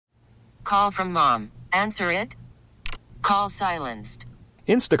call from mom. Answer it. Call silenced.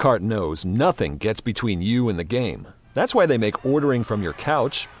 Instacart knows nothing gets between you and the game. That's why they make ordering from your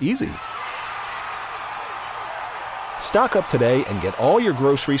couch easy. Stock up today and get all your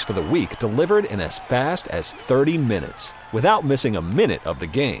groceries for the week delivered in as fast as 30 minutes without missing a minute of the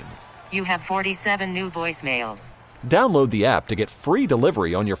game. You have 47 new voicemails. Download the app to get free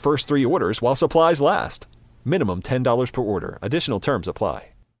delivery on your first 3 orders while supplies last. Minimum $10 per order. Additional terms apply.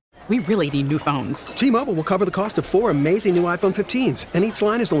 We really need new phones. T-Mobile will cover the cost of 4 amazing new iPhone 15s, and each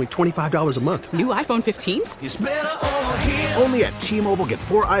line is only $25 a month. New iPhone 15s? It's better over here. Only at T-Mobile, get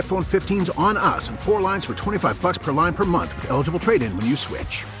 4 iPhone 15s on us and 4 lines for $25 per line per month with eligible trade-in when you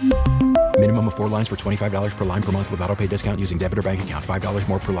switch. Minimum of 4 lines for $25 per line per month with autopay discount using debit or bank account. $5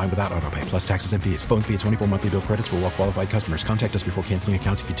 more per line without autopay, plus taxes and fees. Phone fee at 24 monthly bill credits for well-qualified customers. Contact us before canceling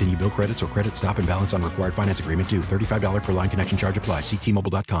account to continue bill credits or credit stop and balance on required finance agreement due. $35 per line connection charge applies. See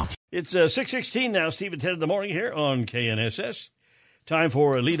T-Mobile.com. It's 6:16 now. Steve and Ted in the morning here on KNSS. Time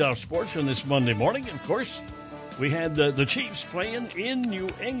for Leadoff Sports on this Monday morning. Of course, we had the Chiefs playing in New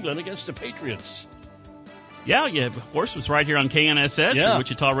England against the Patriots. Yeah, of course, it was right here on KNSS, your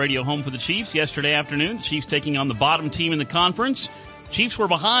Wichita radio home for the Chiefs. Yesterday afternoon, the Chiefs taking on the bottom team in the conference. Chiefs were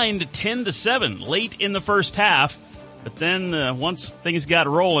behind 10-7 late in the first half, but then once things got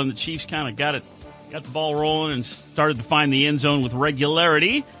rolling, the Chiefs kind of got the ball rolling and started to find the end zone with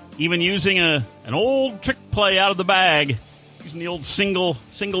regularity, even using an old trick play out of the bag, using the old single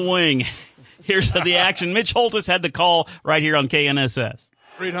wing. Here's the action. Mitch Holtis had the call right here on KNSS.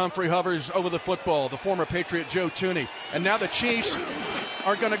 Reed Humphrey hovers over the football, the former Patriot Joe Thuney. And now the Chiefs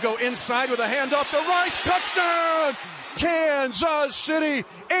are going to go inside with a handoff to Rice. Touchdown! Kansas City.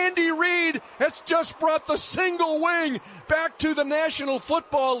 Andy Reid has just brought the single wing back to the National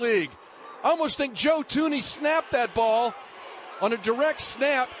Football League. I almost think Joe Thuney snapped that ball on a direct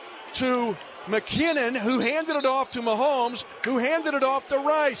snap to McKinnon, who handed it off to Mahomes, who handed it off to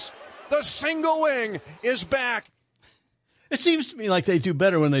Rice. The single wing is back. It seems to me like they do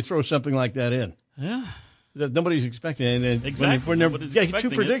better when they throw something like that in. Yeah. That nobody's expecting it. And exactly. When they're too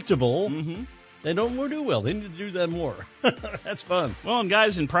predictable, they don't do well. They need to do that more. That's fun. Well, and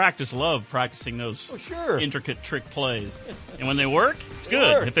guys in practice love practicing those intricate trick plays. And when they work, it's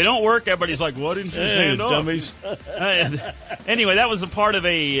good. If they don't work, everybody's like, what didn't you hand off? Dummies. Anyway, that was a part of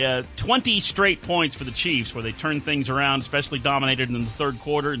a 20 straight points for the Chiefs where they turned things around, especially dominated in the third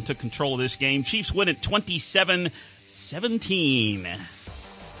quarter and took control of this game. Chiefs win at 27-17.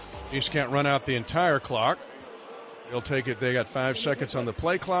 Chiefs can't run out the entire clock. They'll take it. They got 5 seconds on the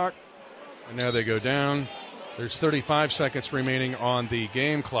play clock. And now they go down. There's 35 seconds remaining on the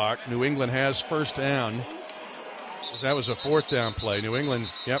game clock. New England has first down. That was a fourth down play. New England,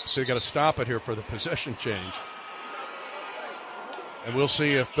 so you got to stop it here for the possession change. And we'll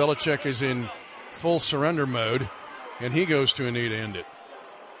see if Belichick is in full surrender mode, and he goes to a knee to end it.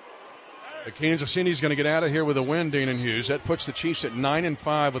 The Kansas City's going to get out of here with a win, Dana Hughes. That puts the Chiefs at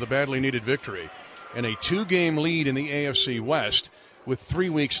 9-5 with a badly needed victory and a 2-game lead in the AFC West with 3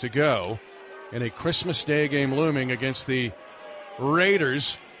 weeks to go, and a Christmas Day game looming against the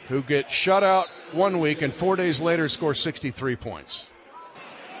Raiders, who get shut out 1 week and 4 days later score 63 points.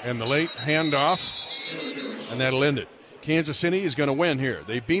 And the late handoff, and that'll end it. Kansas City is going to win here.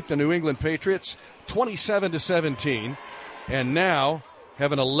 They beat the New England Patriots 27-17, and now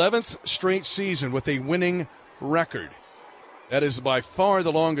have an 11th straight season with a winning record. That is by far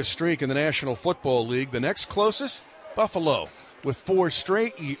the longest streak in the National Football League. The next closest, Buffalo, with 4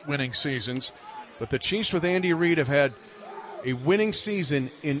 straight winning seasons. But the Chiefs with Andy Reid have had a winning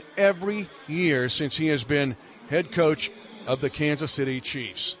season in every year since he has been head coach of the Kansas City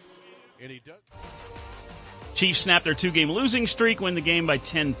Chiefs. And he does. Chiefs snap their 2-game losing streak, win the game by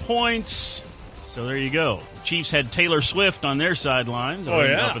 10 points. So there you go. The Chiefs had Taylor Swift on their sidelines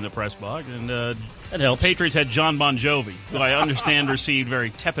up in the press box. And the Patriots had John Bon Jovi, who I understand received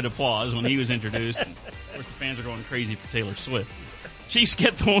very tepid applause when he was introduced. And of course, the fans are going crazy for Taylor Swift. Chiefs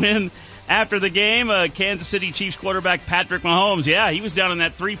get the win. After the game, Kansas City Chiefs quarterback Patrick Mahomes, he was down in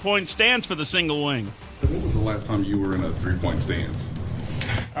that 3-point stance for the single wing. When was the last time you were in a 3-point stance?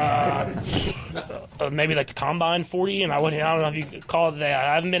 Maybe like the Combine 40, and I don't know if you could call it that.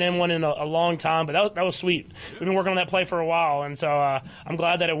 I haven't been in one in a long time, but that was sweet. We've been working on that play for a while, and so I'm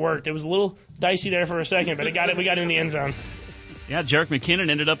glad that it worked. It was a little dicey there for a second, but we got in the end zone. Yeah, Jerick McKinnon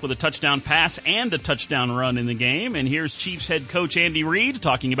ended up with a touchdown pass and a touchdown run in the game. And here's Chiefs head coach Andy Reid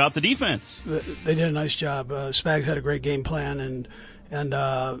talking about the defense. They did a nice job. Spags had a great game plan, and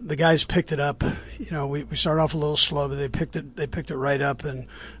the guys picked it up. You know, we started off a little slow, but they picked it right up, and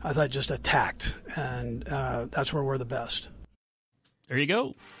I thought just attacked, and that's where we're the best. There you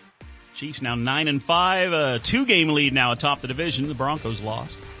go. Chiefs now 9-5, a 2-game lead now atop the division. The Broncos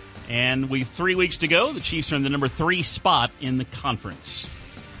lost. And we've 3 weeks to go. The Chiefs are in the number 3 spot in the conference.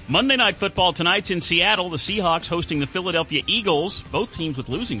 Monday Night Football tonight's in Seattle. The Seahawks hosting the Philadelphia Eagles, both teams with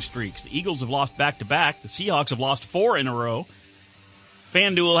losing streaks. The Eagles have lost back-to-back. The Seahawks have lost 4 in a row.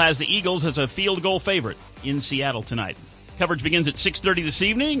 FanDuel has the Eagles as a field goal favorite in Seattle tonight. Coverage begins at 6:30 this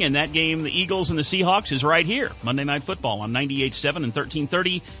evening, and that game, the Eagles and the Seahawks, is right here. Monday Night Football on 98.7 and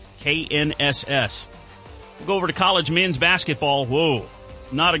 1330 KNSS. We'll go over to college men's basketball. Whoa,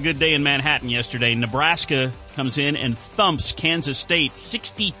 not a good day in Manhattan yesterday. Nebraska comes in and thumps Kansas State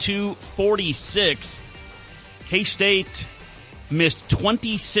 62-46. K-State missed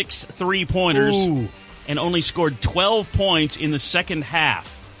 26 three-pointers and only scored 12 points in the second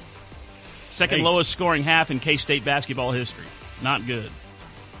half. Second lowest scoring half in K-State basketball history. Not good.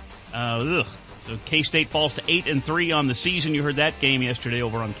 So K-State falls to 8-3 on the season. You heard that game yesterday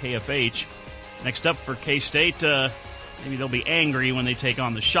over on KFH. Next up for K-State, maybe they'll be angry when they take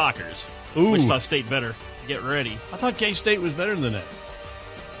on the Shockers. Wichita State better get ready. I thought K-State was better than that.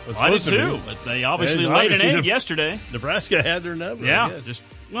 I did too, but they obviously laid an egg yesterday. Nebraska had their number. Yeah,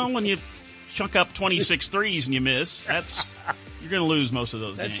 when you chunk up 26 threes and you miss, you're going to lose most of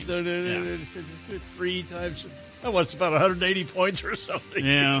those games. 3 times. It's about 180 points or something.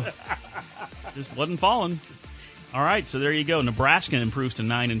 Yeah, just wasn't falling. All right, so there you go. Nebraska improves to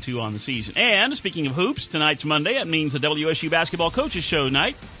 9-2 on the season. And speaking of hoops, tonight's Monday. That means the WSU Basketball Coaches Show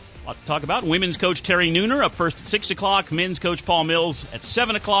night. A lot to talk about. Women's coach Terry Nooner up first at 6 o'clock. Men's coach Paul Mills at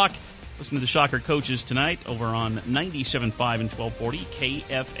 7 o'clock. Listen to the Shocker coaches tonight over on 97.5 and 1240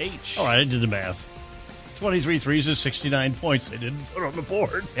 KFH. All right, I did the math. 23 threes is 69 points they didn't put on the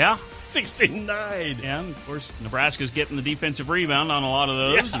board. Yeah. 69. Yeah, and of course, Nebraska's getting the defensive rebound on a lot of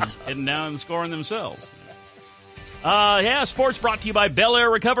those and heading down and scoring themselves. Sports brought to you by Bel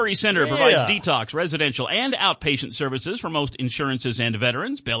Air Recovery Center. Provides detox, residential, and outpatient services for most insurances and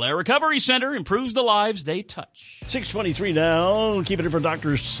veterans. Bel Air Recovery Center improves the lives they touch. 6:23 now. Keeping it for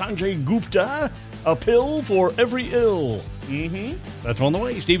Dr. Sanjay Gupta. A pill for every ill. Mm-hmm. That's on the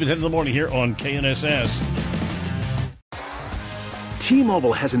way. Steve at 10 in the morning here on KNSS.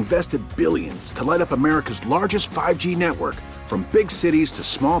 T-Mobile has invested billions to light up America's largest 5G network, from big cities to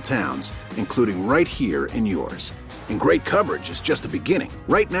small towns, including right here in yours. And great coverage is just the beginning.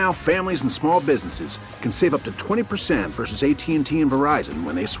 Right now, families and small businesses can save up to 20% versus AT&T and Verizon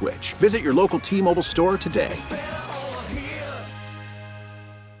when they switch. Visit your local T-Mobile store today.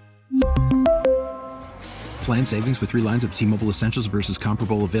 Plan savings with 3 lines of T-Mobile Essentials versus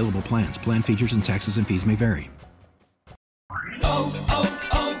comparable available plans. Plan features and taxes and fees may vary.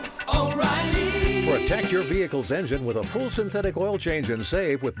 Protect your vehicle's engine with a full synthetic oil change and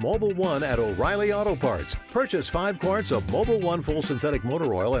save with Mobil 1 at O'Reilly Auto Parts. Purchase 5 quarts of Mobil 1 full synthetic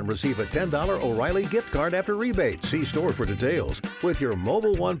motor oil and receive a $10 O'Reilly gift card after rebate. See store for details. With your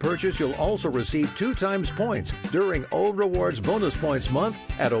Mobil 1 purchase, you'll also receive 2 times points during O Rewards Bonus Points Month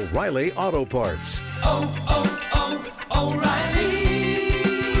at O'Reilly Auto Parts.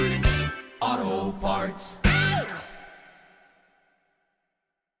 O'Reilly Auto Parts.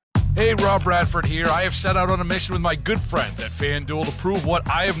 Hey, Rob Bradford here. I have set out on a mission with my good friends at FanDuel to prove what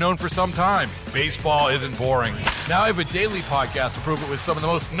I have known for some time. Baseball isn't boring. Now I have a daily podcast to prove it with some of the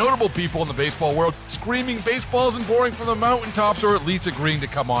most notable people in the baseball world, screaming baseball isn't boring from the mountaintops, or at least agreeing to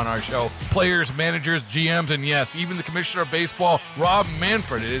come on our show. Players, managers, GMs, and yes, even the commissioner of baseball, Rob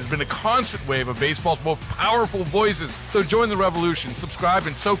Manfred. It has been a constant wave of baseball's most powerful voices. So join the revolution. Subscribe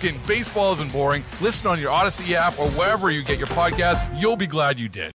and soak in Baseball Isn't Boring. Listen on your Odyssey app or wherever you get your podcasts. You'll be glad you did.